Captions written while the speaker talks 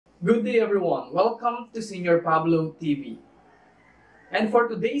Good day everyone, welcome to Senior Pablo TV. And for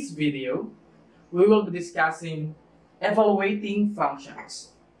today's video, we will be discussing evaluating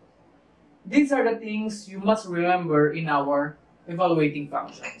functions. These are the things you must remember in our evaluating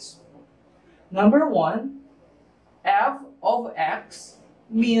functions. Number one, f of x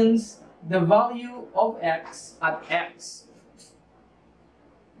means the value of x at x.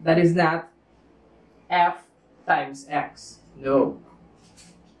 That is not f times x. No.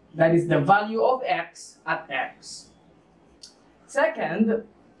 That is the value of x at x. Second,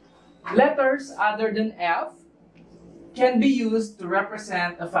 letters other than f can be used to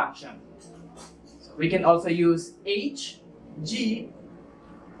represent a function. So we can also use h, g,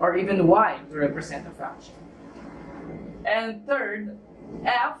 or even y to represent a function. And third,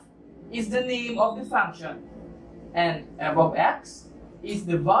 f is the name of the function, and f of x is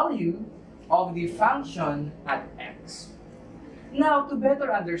the value of the function at x. Now, to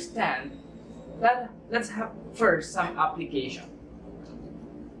better understand, let's have first some application.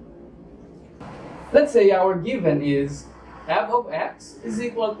 Let's say our given is f of x is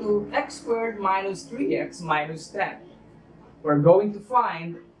equal to x squared minus 3x minus 10. We're going to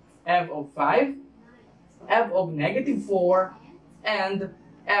find f of 5, f of negative 4, and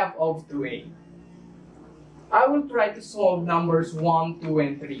f of 2a. I will try to solve numbers 1, 2,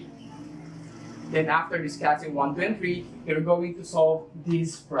 and 3. Then after discussing 1, 2, and 3, you're going to solve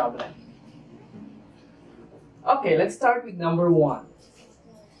this problem. Okay, let's start with number 1.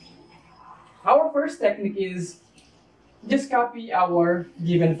 Our first technique is just copy our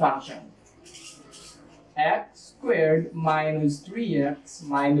given function. X squared minus 3x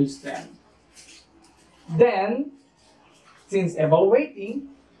minus 10. Then, since evaluating,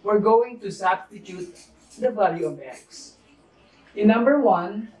 we're going to substitute the value of x. In number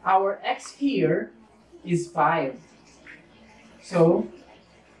 1, our x here is 5. So,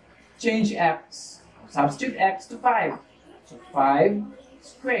 change x. Substitute x to 5. So, 5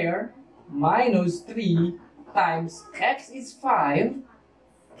 squared minus 3 times x is 5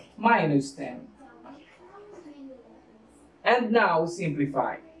 minus 10. And now,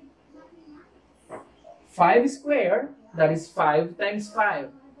 simplify. 5 squared, that is 5 times 5.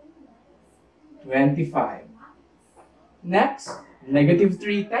 25. Next, negative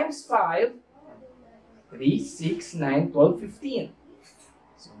 3 times 5, 3, 6, 9, 12, 15.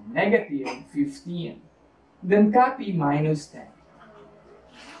 So, negative 15. Then copy minus 10.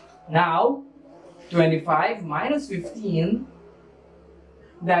 Now, 25 minus 15,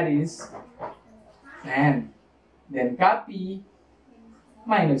 that is 10. Then copy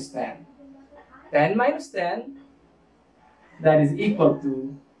minus 10. 10 minus 10, that is equal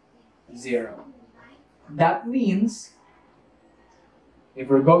to 0. That means, if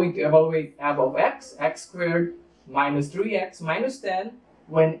we're going to evaluate f of x, x squared minus 3x minus 10,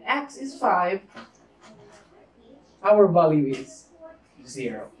 when x is 5, our value is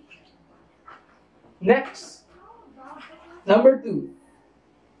 0. Next, number 2.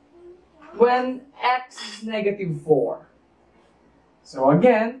 When x is negative 4. So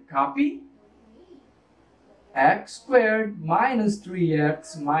again, copy x squared minus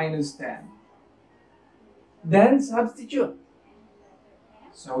 3x minus 10. Then substitute.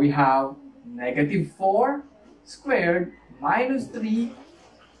 So we have negative 4 squared minus 3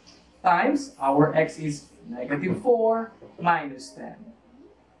 times our x is negative 4 minus 10.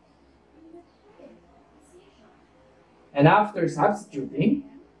 And after substituting,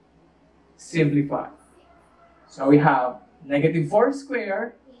 simplify. So we have negative 4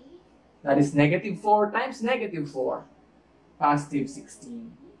 squared, that is negative 4 times negative 4, positive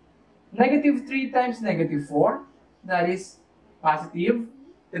 16. Negative 3 times negative 4, that is positive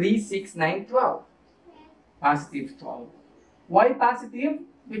 3, 6, 9, 12. Positive 12. Why positive?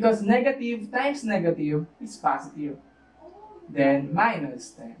 Because negative times negative is positive. Then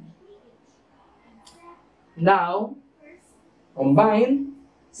minus 10. Now, combine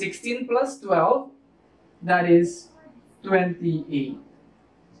 16 plus 12, that is 28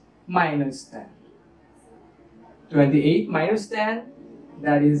 minus 10. 28 minus 10,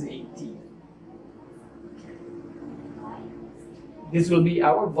 that is 18. This will be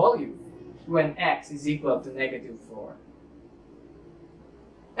our value when x is equal to negative 4.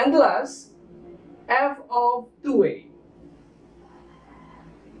 And last, f of 2a.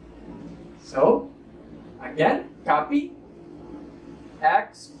 So, again, copy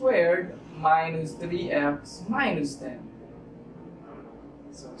x squared minus 3x minus 10.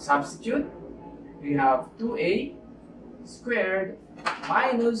 So, substitute. We have 2a squared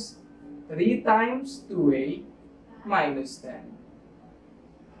minus 3 times 2a minus 10.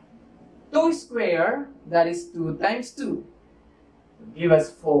 2 squared, that is 2 times 2. will give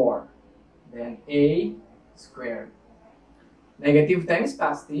us 4. Then a squared. Negative times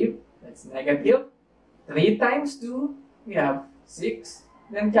positive, that's negative. 3 times 2, we have 6.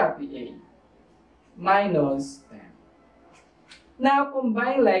 Then copy a. Minus 10. Now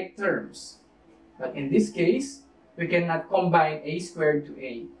combine like terms. But in this case, we cannot combine a squared to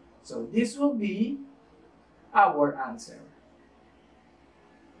a. So this will be our answer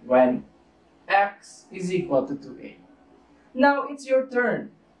when x is equal to 2a. Now it's your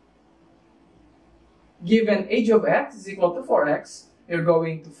turn. Given age of x is equal to 4x, you're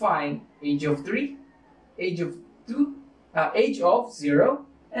going to find age of 3, age of 2, age of 0,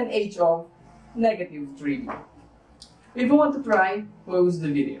 and age of negative 3b. If you want to try, pause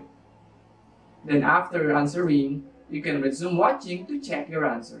the video. Then after answering, you can resume watching to check your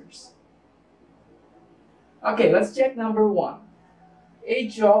answers. Okay, let's check number 1.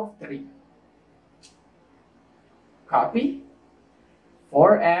 Age of 3. Copy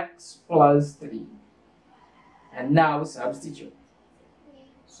 4x plus 3. And now substitute.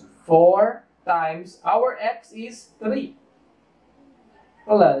 So 4 times our x is 3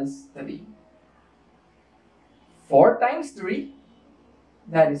 plus 3. 4 times 3,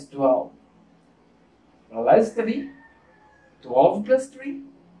 that is 12. Plus 3, 12 plus 3,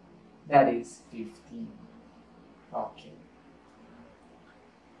 that is 15. Okay.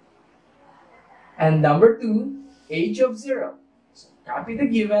 And number 2, age of 0. So copy the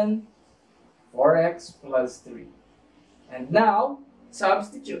given, 4x plus 3. And now,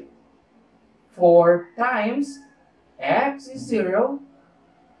 substitute. 4 times x is 0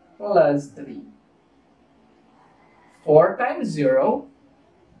 plus 3. 4 times 0,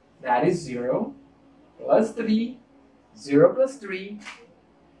 that is 0, plus 3, 0 plus 3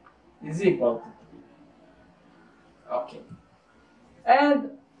 is equal to 3. Okay.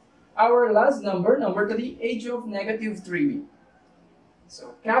 And our last number, number 3, age of negative 3b.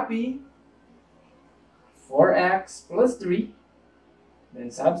 So copy 4x plus 3, then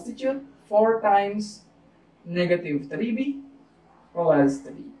substitute 4 times negative 3b plus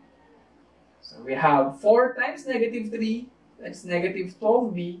 3. So we have 4 times negative 3, that's negative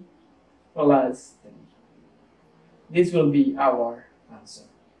 12b plus 3. This will be our answer.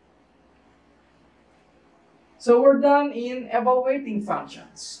 So we're done in evaluating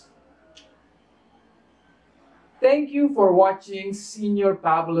functions. Thank you for watching Senior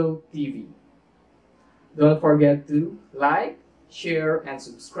Pablo TV. Don't forget to like, share, and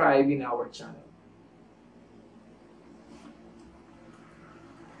subscribe in our channel.